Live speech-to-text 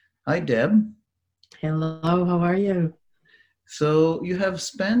Hi, Deb. Hello, how are you? So you have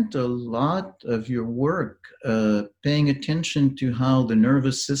spent a lot of your work paying attention to how the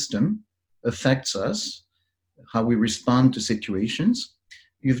nervous system affects us, how we respond to situations.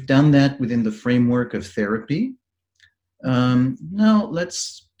 You've done that within the framework of therapy. Now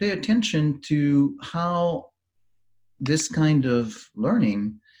let's pay attention to how this kind of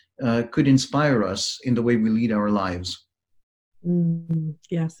learning could inspire us in the way we lead our lives.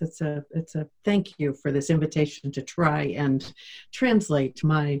 Yes, it's a thank you for this invitation to try and translate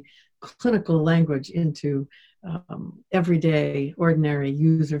my clinical language into everyday, ordinary,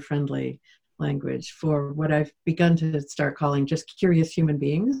 user-friendly language for what I've begun to start calling just curious human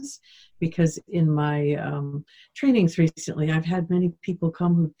beings. Because in my trainings recently, I've had many people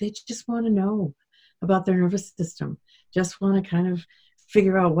come who they just want to know about their nervous system, just want to kind of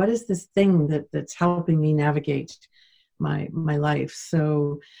figure out what is this thing that's helping me navigate my life.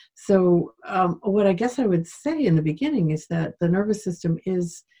 So what I guess I would say in the beginning is that the nervous system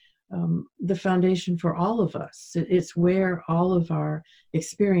is the foundation for all of us. It's where all of our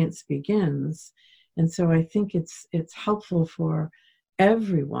experience begins, and so I think it's helpful for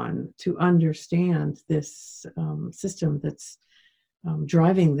everyone to understand this system that's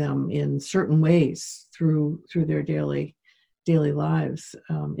driving them in certain ways through their daily lives.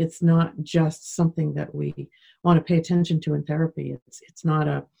 It's not just something that we want to pay attention to in therapy. It's not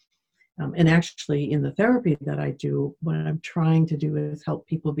a and actually in the therapy that I do, what I'm trying to do is help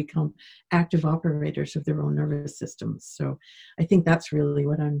people become active operators of their own nervous systems. So I think that's really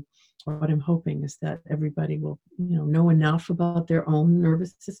what I'm hoping is that everybody will know enough about their own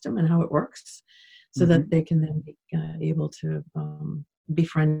nervous system and how it works, so that Mhm. they can then be able to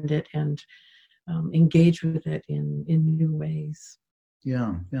befriend it and engage with it in new ways.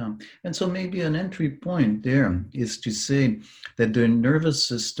 Yeah, yeah. And so maybe an entry point there is to say that the nervous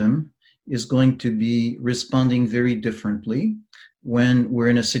system is going to be responding very differently when we're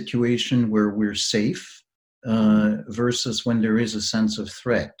in a situation where we're safe versus when there is a sense of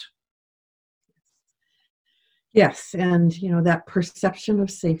threat. Yes, and that perception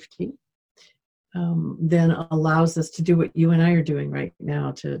of safety then allows us to do what you and I are doing right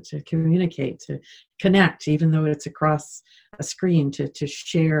now, to communicate, to connect, even though it's across a screen, to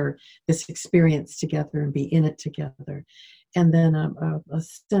share this experience together and be in it together. And then a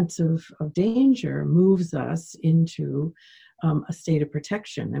sense of danger moves us into a state of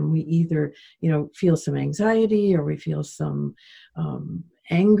protection. And we either, feel some anxiety, or we feel some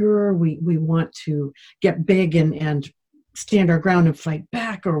anger. We want to get big and stand our ground and fight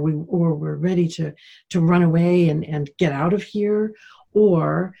back, or we're ready to run away and get out of here.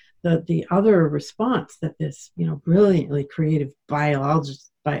 Or the other response that this brilliantly creative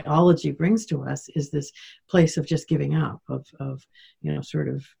biology brings to us is this place of just giving up, of sort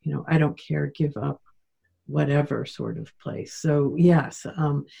of I don't care, give up, whatever sort of place. So yes,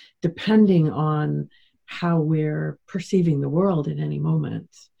 depending on how we're perceiving the world at any moment,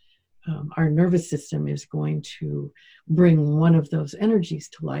 our nervous system is going to bring one of those energies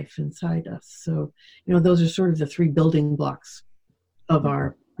to life inside us. So, those are sort of the three building blocks of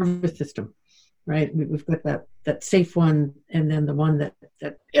our nervous system, right? We've got that safe one, and then the one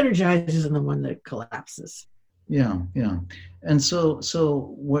that energizes, and the one that collapses. Yeah, yeah. And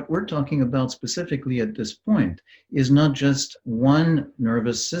so what we're talking about specifically at this point is not just one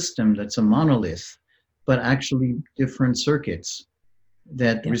nervous system that's a monolith, but actually different circuits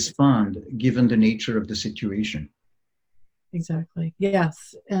that Yes, respond given the nature of the situation. exactly.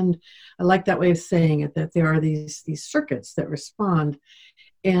 Yes, and I like that way of saying it. That there are these circuits that respond.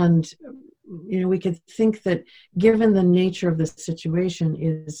 And we could think that, given the nature of the situation,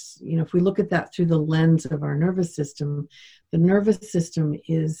 is if we look at that through the lens of our nervous system, the nervous system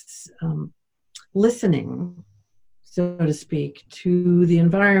is listening, so to speak, to the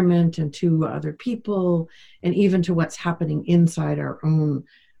environment and to other people, and even to what's happening inside our own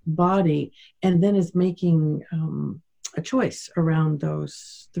body, and then is making a choice around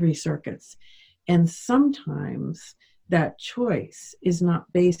those three circuits. And sometimes that choice is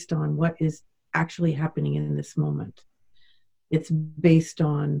not based on what is actually happening in this moment. It's based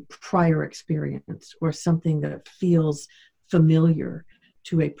on prior experience, or something that feels familiar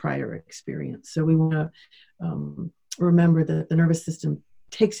to a prior experience. So we want to remember that the nervous system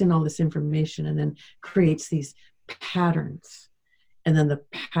takes in all this information and then creates these patterns, and then the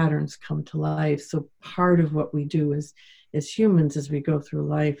patterns come to life. So part of what we do as humans, as we go through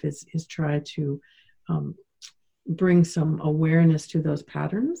life, is try to um, bring some awareness to those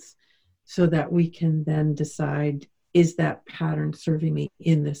patterns, so that we can then decide, is that pattern serving me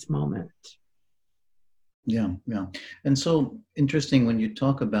in this moment? Yeah, yeah. And so interesting when you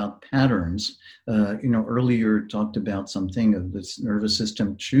talk about patterns, earlier talked about something of this nervous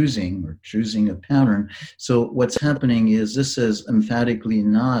system choosing a pattern. So what's happening is this is emphatically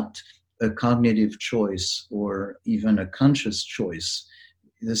not a cognitive choice or even a conscious choice.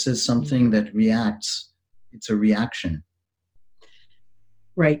 This is something that reacts. It's a reaction.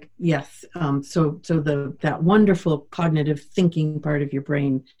 Right. Yes. So that wonderful cognitive thinking part of your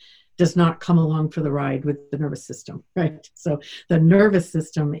brain does not come along for the ride with the nervous system, right? So the nervous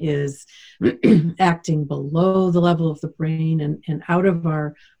system is acting below the level of the brain and out of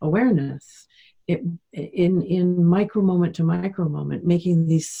our awareness, in micro moment to micro moment, making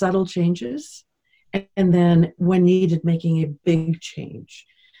these subtle changes, and then when needed, making a big change.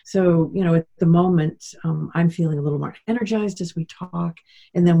 So, at the moment, I'm feeling a little more energized as we talk.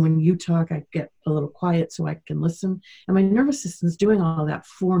 And then when you talk, I get a little quiet so I can listen. And my nervous system's doing all of that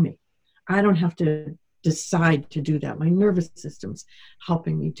for me. I don't have to decide to do that. My nervous system's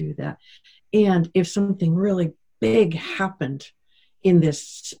helping me do that. And if something really big happened in this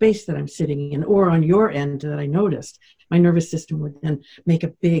space that I'm sitting in, or on your end that I noticed, my nervous system would then make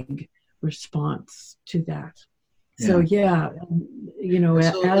a big response to that. So as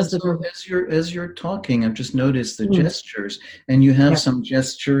you're talking, I've just noticed the gestures, and you have some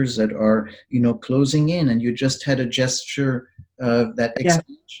gestures that are closing in, and you just had a gesture that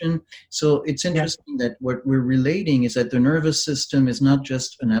expansion. So it's interesting that what we're relating is that the nervous system is not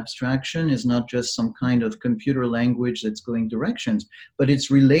just an abstraction, is not just some kind of computer language that's going directions, but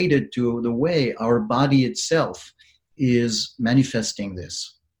it's related to the way our body itself is manifesting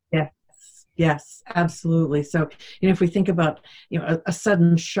this. Yes, absolutely. So, if we think about, a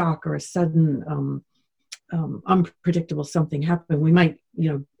sudden shock or a sudden unpredictable something happen, we might,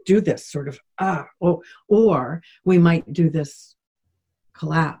 do this sort of, or we might do this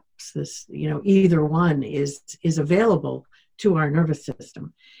collapse, this, either one is available to our nervous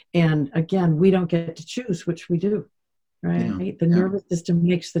system. And again, we don't get to choose which we do, right? The nervous system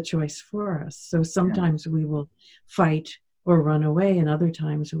makes the choice for us. So sometimes we will fight or run away, and other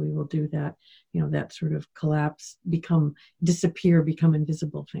times we will do that, that sort of collapse, disappear, become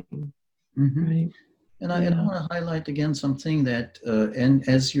invisible thing, right? And I want to highlight again something that, and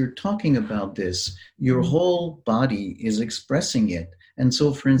as you're talking about this, your whole body is expressing it. And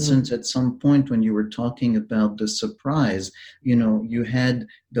so, for instance, at some point when you were talking about the surprise, you had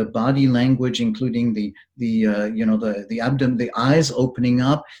the body language, including the abdomen, the eyes opening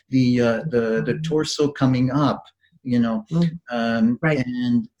up, the torso coming up. Right.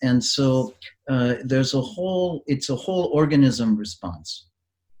 And so it's a whole organism response.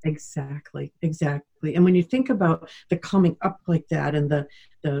 Exactly. And when you think about the coming up like that, and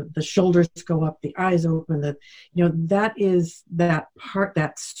the shoulders go up, the eyes open, that is that part,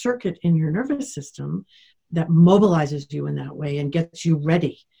 that circuit in your nervous system that mobilizes you in that way and gets you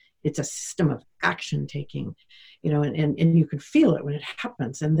ready. It's a system of action taking, and you can feel it when it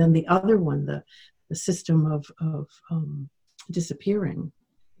happens. And then the other one, the system of disappearing,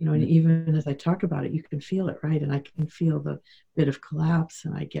 and even as I talk about it, you can feel it, right? And I can feel the bit of collapse,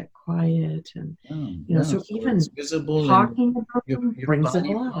 and I get quiet, and so even visible talking about them your brings it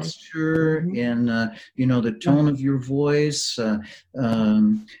body alive. posture and the tone of your voice,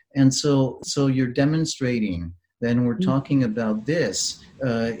 and so you're demonstrating. Then we're talking about this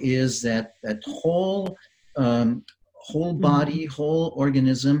is that whole body, whole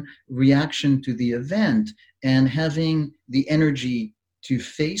organism reaction to the event, and having the energy to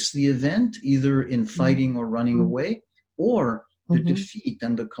face the event, either in fighting or running away, or the defeat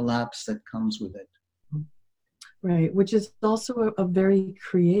and the collapse that comes with it. Right, which is also a very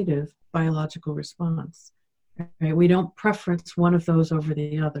creative biological response. Right? We don't preference one of those over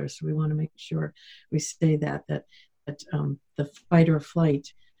the other, so we want to make sure we say that the fight or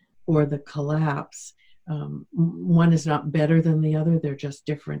flight or the collapse, one is not better than the other, they're just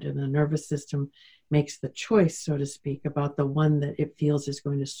different, and the nervous system makes the choice, so to speak, about the one that it feels is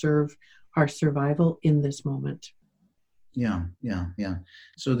going to serve our survival in this moment. Yeah.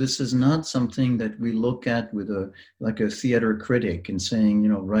 So this is not something that we look at with a theater critic and saying,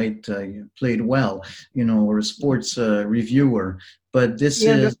 you played well, or a sports reviewer, but this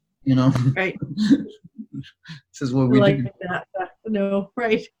is, right. This is what we do. That. No,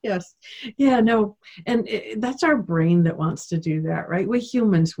 right. Yes. Yeah, no. And that's our brain that wants to do that, right? We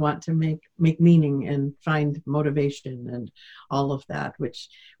humans want to make meaning and find motivation and all of that, which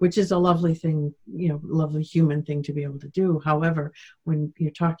is a lovely thing, lovely human thing to be able to do. However, when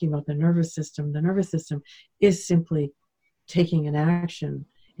you're talking about the nervous system is simply taking an action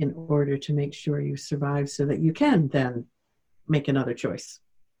in order to make sure you survive so that you can then make another choice.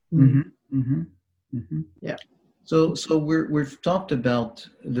 Mhm. Yeah. So we've talked about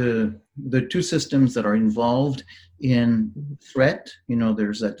the two systems that are involved in threat. You know,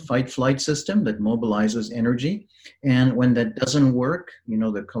 there's that fight flight system that mobilizes energy, and when that doesn't work, you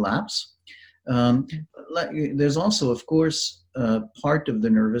know, the collapse. Um, there's also, of course, part of the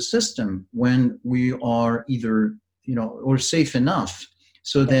nervous system when we are either, you know, or safe enough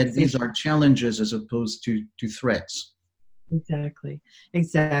so that these are challenges as opposed to threats. Exactly.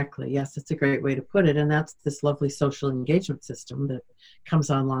 Exactly. Yes, it's a great way to put it. And that's this lovely social engagement system that comes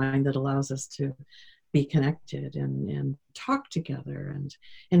online that allows us to be connected and talk together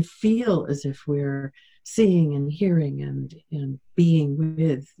and feel as if we're seeing and hearing and being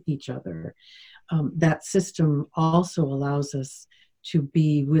with each other. That system also allows us to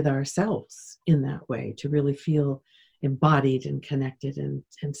be with ourselves in that way, to really feel embodied and connected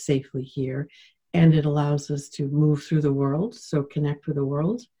and safely here. And it allows us to move through the world, so connect with the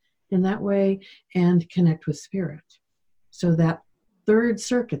world in that way and connect with spirit. So that third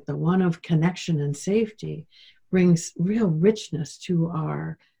circuit, the one of connection and safety, brings real richness to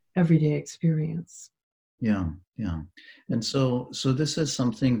our everyday experience. Yeah, yeah. And so this is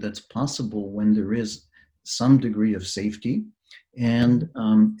something that's possible when there is some degree of safety. And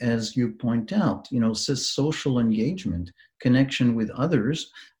as you point out, you know, social engagement, connection with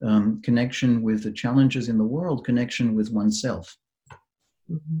others, connection with the challenges in the world, connection with oneself.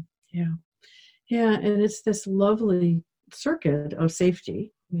 Mm-hmm. Yeah. Yeah. And it's this lovely circuit of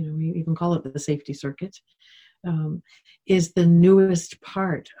safety. You know, we even call it the safety circuit. Is the newest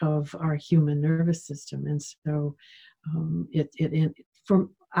part of our human nervous system. And so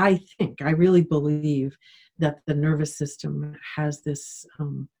I really believe that the nervous system has this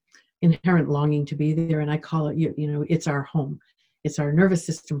inherent longing to be there. And I call it, you know, it's our home. It's our nervous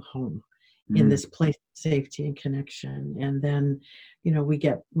system home in this place of safety and connection. And then, you know, we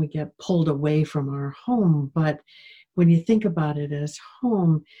get pulled away from our home, but when you think about it as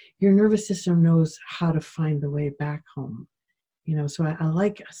home, your nervous system knows how to find the way back home. You know, so I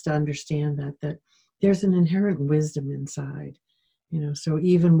like us to understand that there's an inherent wisdom inside. You know, so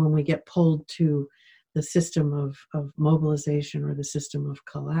even when we get pulled to the system of mobilization or the system of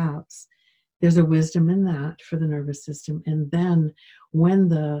collapse, there's a wisdom in that for the nervous system. And then when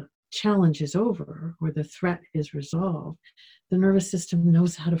the challenge is over or the threat is resolved, the nervous system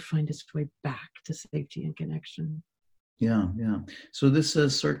knows how to find its way back to safety and connection. Yeah, yeah. So this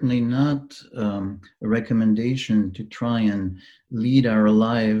is certainly not a recommendation to try and lead our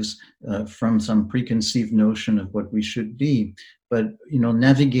lives from some preconceived notion of what we should be, but you know,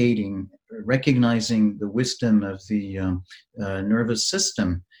 navigating, recognizing the wisdom of the nervous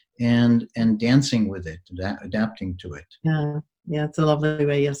system and dancing with it, adapting to it. Yeah, yeah, it's a lovely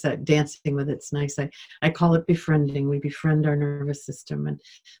way. Yes, that dancing with it's nice. I call it befriending. We befriend our nervous system, and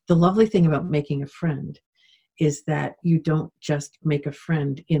the lovely thing about making a friend is that you don't just make a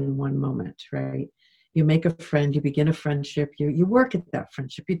friend in one moment, right? You make a friend, you begin a friendship, you work at that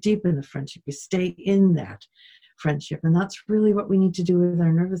friendship, you deepen the friendship, you stay in that friendship. And that's really what we need to do with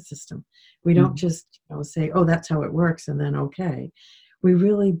our nervous system. We don't just say, oh, that's how it works, and then okay. We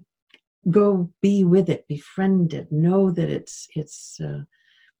really go be with it, befriend it, know that it's in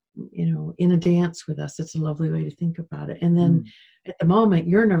a dance with us. It's a lovely way to think about it. And then at the moment,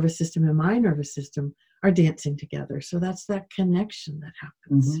 your nervous system and my nervous system are dancing together. So that's that connection that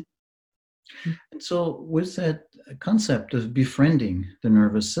happens. Mm-hmm. And so with that concept of befriending the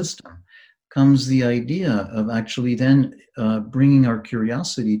nervous system comes the idea of actually then bringing our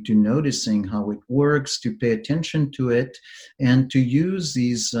curiosity to noticing how it works, to pay attention to it, and to use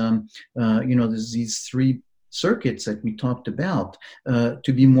these, these three circuits that we talked about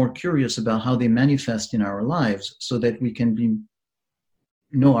to be more curious about how they manifest in our lives so that we can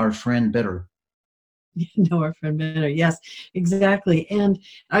know our friend better. Know our friend better. Yes, exactly. And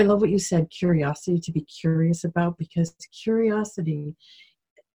I love what you said, curiosity, to be curious about, because curiosity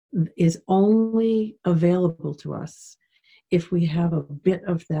is only available to us if we have a bit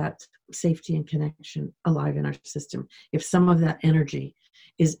of that safety and connection alive in our system. If some of that energy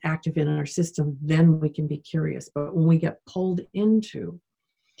is active in our system, then we can be curious. But when we get pulled into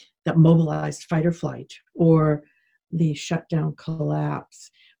that mobilized fight or flight or the shutdown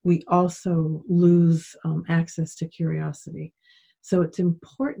collapse, we also lose access to curiosity. So it's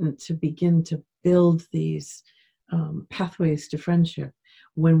important to begin to build these pathways to friendship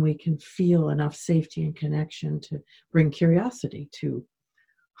when we can feel enough safety and connection to bring curiosity to,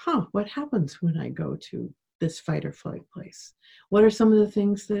 what happens when I go to this fight or flight place? What are some of the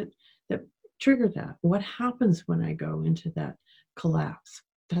things that trigger that? What happens when I go into that collapse?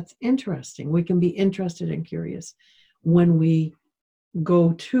 That's interesting. We can be interested and curious when we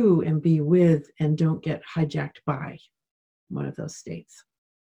go to and be with and don't get hijacked by one of those states.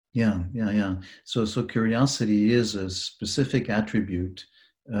 Yeah. So curiosity is a specific attribute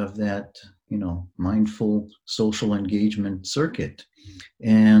of that, mindful social engagement circuit.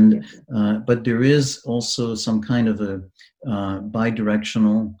 And but there is also some kind of a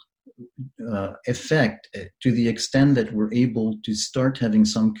bidirectional effect. To the extent that we're able to start having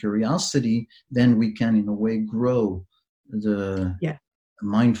some curiosity, then we can, in a way, grow the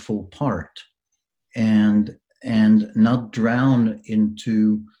mindful part and not drown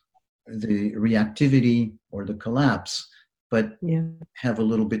into the reactivity or the collapse, but have a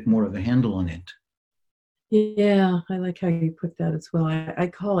little bit more of a handle on it. Yeah, I like how you put that as well. I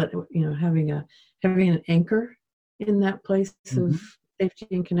call it, having an anchor in that place of safety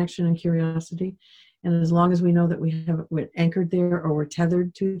and connection and curiosity. And as long as we know that we're anchored there or we're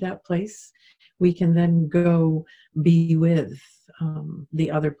tethered to that place, we can then go be with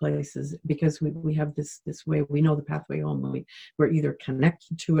the other places, because we have this way, we know the pathway home. We're either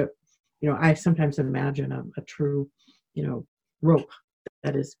connected to it. I sometimes imagine a true, rope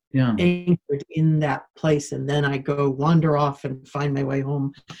that is anchored in that place, and then I go wander off and find my way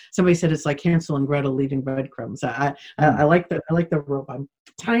home. Somebody said it's like Hansel and Gretel leaving breadcrumbs. I like the rope. I'm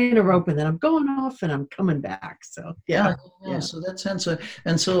tying a rope and then I'm going off and I'm coming back. So yeah. So that sense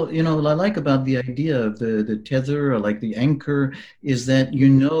and so I like about the idea of the tether, or like the anchor, is that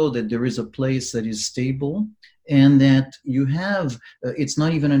that there is a place that is stable, and that you have, it's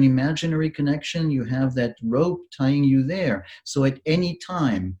not even an imaginary connection, you have that rope tying you there. So at any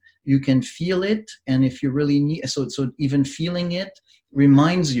time, you can feel it, and if you really need, so even feeling it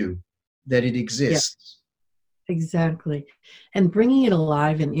reminds you that it exists. Exactly. And bringing it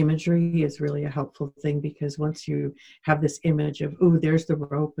alive in imagery is really a helpful thing, because once you have this image of, there's the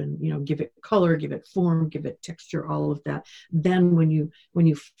rope, and, give it color, give it form, give it texture, all of that. Then when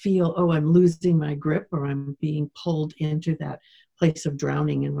you feel, I'm losing my grip, or I'm being pulled into that place of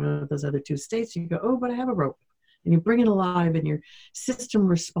drowning in one of those other two states, you go, but I have a rope. And you bring it alive, and your system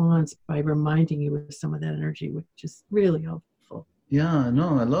responds by reminding you of some of that energy, which is really helpful. Yeah,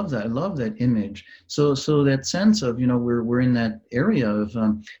 no, I love that. I love that image. So that sense of, we're in that area of,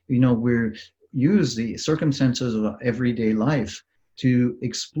 we're use the circumstances of everyday life to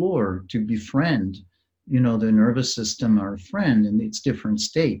explore, to befriend, the nervous system, our friend, in its different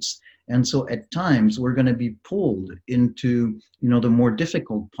states. And so at times we're going to be pulled into, the more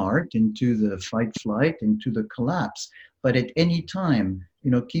difficult part, into the fight, flight, into the collapse. But at any time,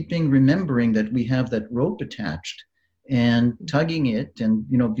 remembering that we have that rope attached, and tugging it, and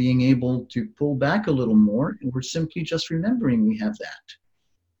being able to pull back a little more, and we're simply just remembering we have that.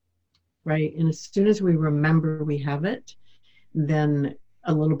 Right. And as soon as we remember we have it, then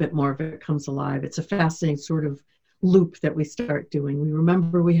a little bit more of it comes alive. It's a fascinating sort of loop that we start doing. We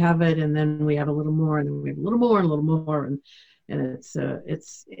remember we have it, and then we have a little more, and then we have a little more and a little more, and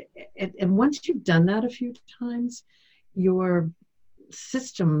and once you've done that a few times, your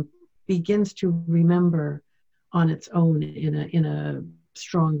system begins to remember on its own in a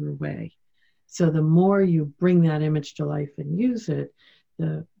stronger way. So the more you bring that image to life and use it,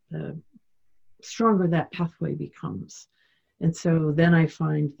 the stronger that pathway becomes. And so then I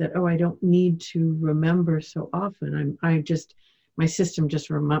find that, I don't need to remember so often. My system just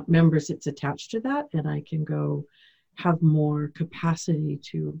remembers it's attached to that, and I can go have more capacity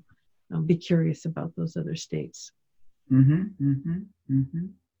to be curious about those other states.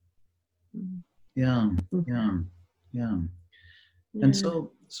 Yeah. And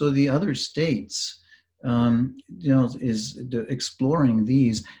so the other states, is exploring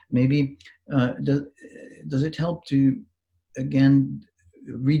these. Maybe does it help to again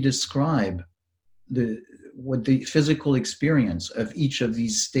redescribe what the physical experience of each of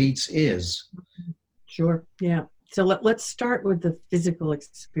these states is? Sure. Yeah. So let's start with the physical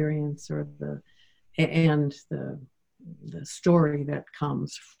experience, or the story that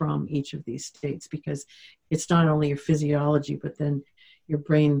comes from each of these states, because it's not only your physiology, but then your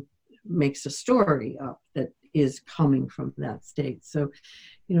brain makes a story up that is coming from that state. So,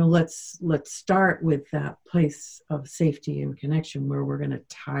 let's start with that place of safety and connection, where we're going to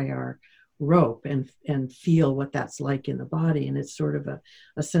tie our rope and feel what that's like in the body. And it's sort of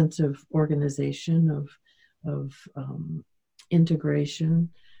a sense of organization, of integration,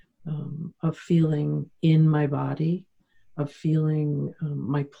 of feeling in my body, of feeling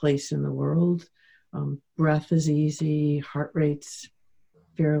my place in the world. Breath is easy, heart rate's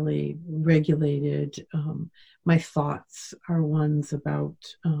fairly regulated. My thoughts are ones about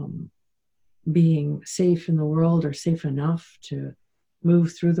being safe in the world, or safe enough to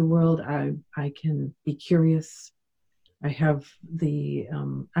move through the world. I can be curious I have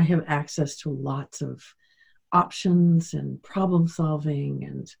I have access to lots of options and problem solving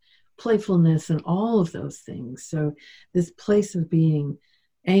and playfulness and all of those things. So this place of being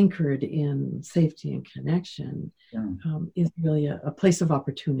anchored in safety and connection is really a place of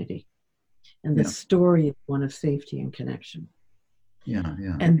opportunity. And the story is one of safety and connection. Yeah.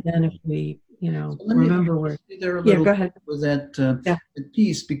 And then if we, so remember where. Go ahead. With that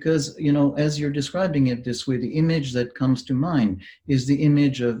piece, because, as you're describing it this way, the image that comes to mind is the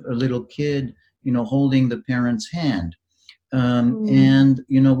image of a little kid, holding the parent's hand. And,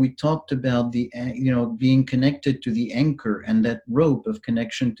 we talked about being connected to the anchor and that rope of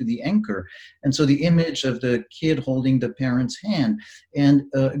connection to the anchor. And so the image of the kid holding the parent's hand and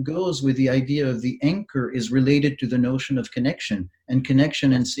goes with the idea of the anchor is related to the notion of connection, and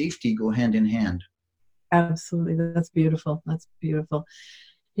connection and safety go hand in hand. Absolutely. That's beautiful. That's beautiful.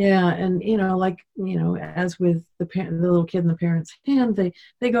 Yeah, and as with the little kid in the parent's hand,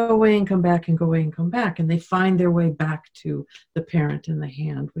 they go away and come back and go away and come back, and they find their way back to the parent in the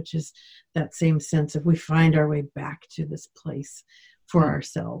hand, which is that same sense of we find our way back to this place for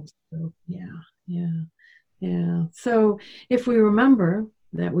ourselves. So yeah. So if we remember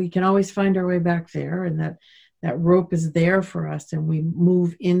that we can always find our way back there, and that rope is there for us, and we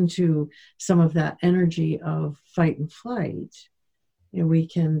move into some of that energy of fight and flight, we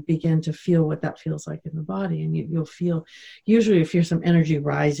can begin to feel what that feels like in the body. And you'll feel, usually if there's some energy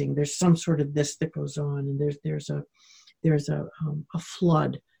rising, there's some sort of this that goes on, and there's a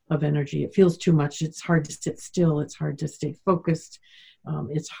flood of energy. It feels too much. It's hard to sit still. It's hard to stay focused.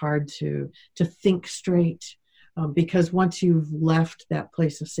 It's hard to think straight, because once you've left that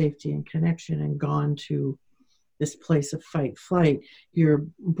place of safety and connection and gone to this place of fight flight, your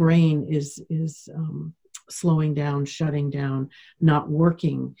brain is slowing down, shutting down, not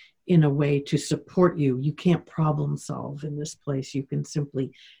working in a way to support you. You can't problem solve in this place. You can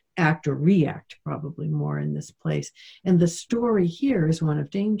simply act or react probably more in this place. And the story here is one of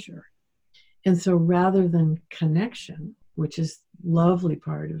danger. And so rather than connection, which is lovely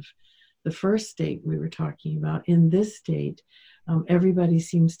part of the first state we were talking about, in this state, everybody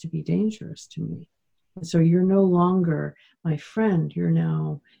seems to be dangerous to me. And so you're no longer my friend. You're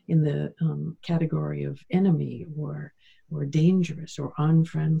now in the category of enemy or dangerous or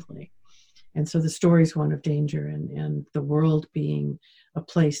unfriendly. And so the story is one of danger, and the world being a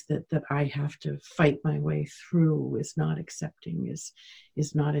place that I have to fight my way through, is not accepting,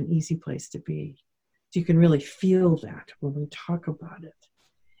 is not an easy place to be. So you can really feel that when we talk about it.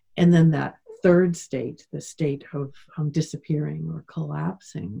 And then that third state, the state of disappearing or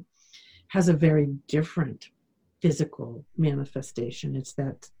collapsing, has a very different physical manifestation. It's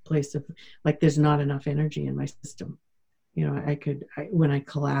that place of like, there's not enough energy in my system. When I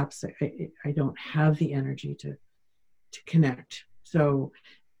collapse, I don't have the energy to connect. So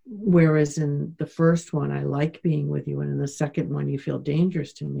whereas in the first one, I like being with you, and in the second one, you feel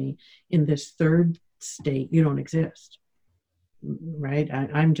dangerous to me, in this third state, you don't exist. Right?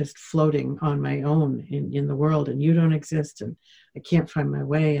 I'm just floating on my own in the world, and you don't exist, and I can't find my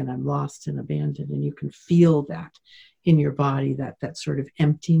way, and I'm lost and abandoned. And you can feel that in your body, that sort of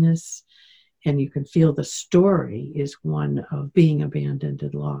emptiness, and you can feel the story is one of being abandoned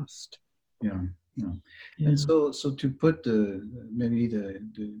and lost. Yeah. And so to put maybe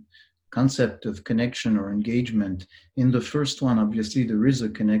the concept of connection or engagement, in the first one, obviously there is a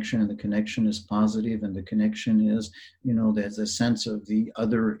connection, and the connection is positive, and the connection is, there's a sense of the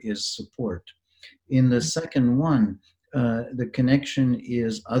other is support. In the second one, the connection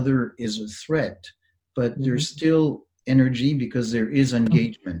is other is a threat, but there's still energy because there is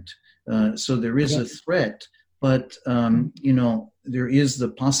engagement. So there is a threat, but there is the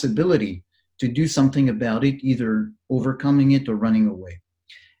possibility to do something about it, either overcoming it or running away.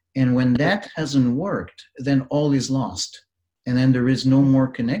 And when that hasn't worked, then all is lost. And then there is no more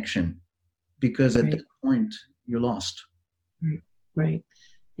connection, because at that point, you're lost. Right.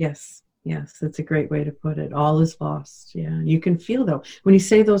 Yes. That's a great way to put it. All is lost. Yeah. You can feel, though, when you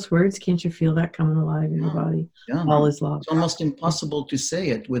say those words, can't you feel that coming alive in your body? Yeah, all is lost. It's almost impossible to say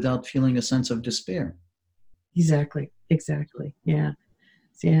it without feeling a sense of despair. Exactly. Yeah.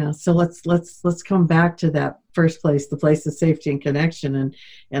 So let's come back to that first place, the place of safety and connection,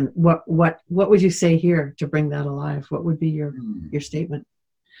 and what would you say here to bring that alive? What would be your statement?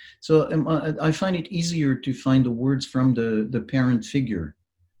 So I find it easier to find the words from the parent figure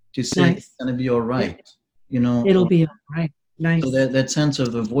to say it's going to be all right. It'll be all right. Nice. So that sense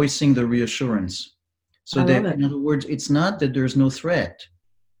of voicing the reassurance. So that, in other words, it's not that there's no threat,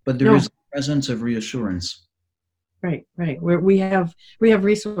 but there is a presence of reassurance. Right. We have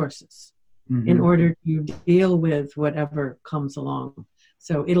resources. in order to deal with whatever comes along.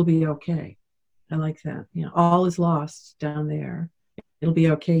 So it'll be okay. I like that. You know, all is lost down there. It'll be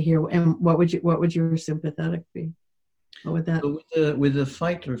okay here. And what would your sympathetic be? What would that? So with the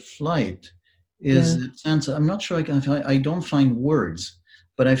fight or flight is the sense. I'm not sure I don't find words,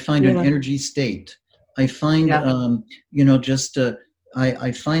 but I find an energy state. I find I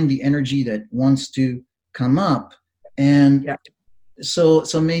find the energy that wants to come up, and so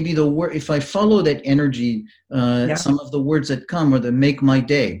maybe the word, if I follow that energy, some of the words that come are the make my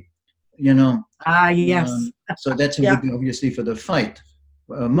day, you know. Yes. So that's obviously for the fight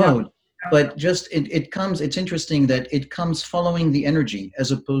mode. But just it comes. It's interesting that it comes following the energy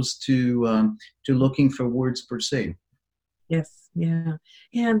as opposed to looking for words per se. Yes, yeah,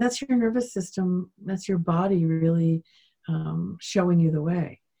 and that's your nervous system. That's your body really showing you the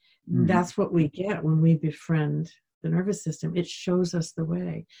way. Mm-hmm. That's what we get when we befriend the nervous system. It shows us the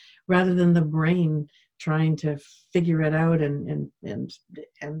way, rather than the brain trying to figure it out and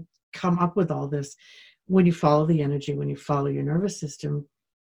come up with all this. When you follow the energy, when you follow your nervous system,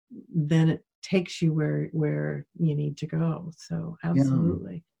 then it takes you where you need to go. So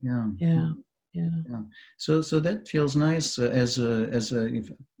absolutely. Yeah. So that feels nice as a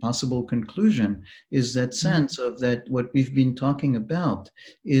possible conclusion, is that sense of that what we've been talking about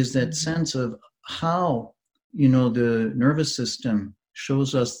is that sense of how, you know, the nervous system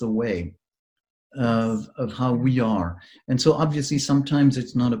shows us the way of how we are. And so obviously sometimes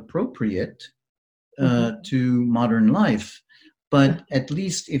it's not appropriate to modern life. But at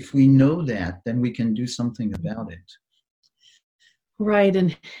least if we know that, then we can do something about it. Right.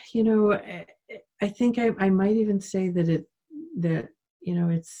 And, you know, I think I might even say that you know,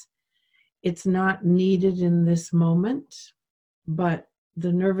 it's not needed in this moment, but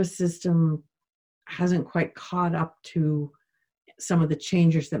the nervous system hasn't quite caught up to some of the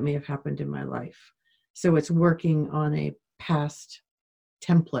changes that may have happened in my life. So it's working on a past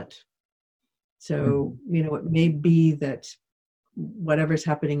template. So, you know, it may be that whatever's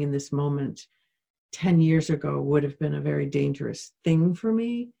happening in this moment 10 years ago would have been a very dangerous thing for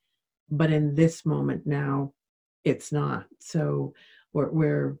me, but in this moment now it's not. So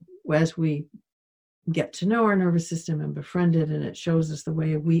we're as we get to know our nervous system and befriend it, and it shows us the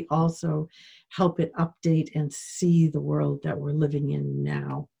way, we also help it update and see the world that we're living in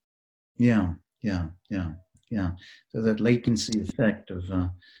now. Yeah. So that latency effect of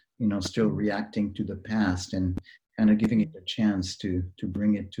still reacting to the past and kind of giving it a chance to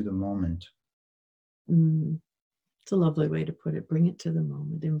bring it to the moment. It's a lovely way to put it. Bring it to the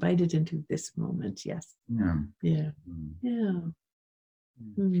moment. Invite it into this moment. Yes. Yeah.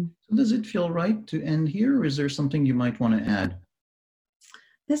 So does it feel right to end here, or is there something you might want to add?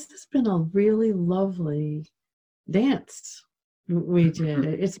 This has been a really lovely dance we did.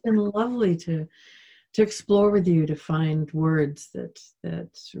 It's been lovely to explore with you, to find words that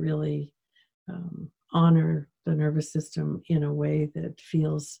really honor the nervous system in a way that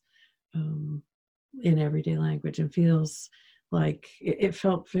feels in everyday language, and feels like it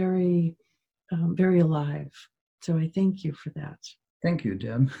felt very, very alive. So I thank you for that. Thank you,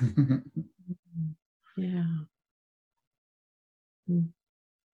 Deb. Yeah.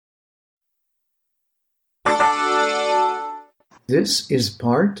 This is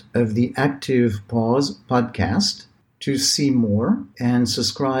part of the Active Pause podcast. To see more and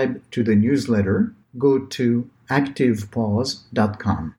subscribe to the newsletter, go to activepause.com.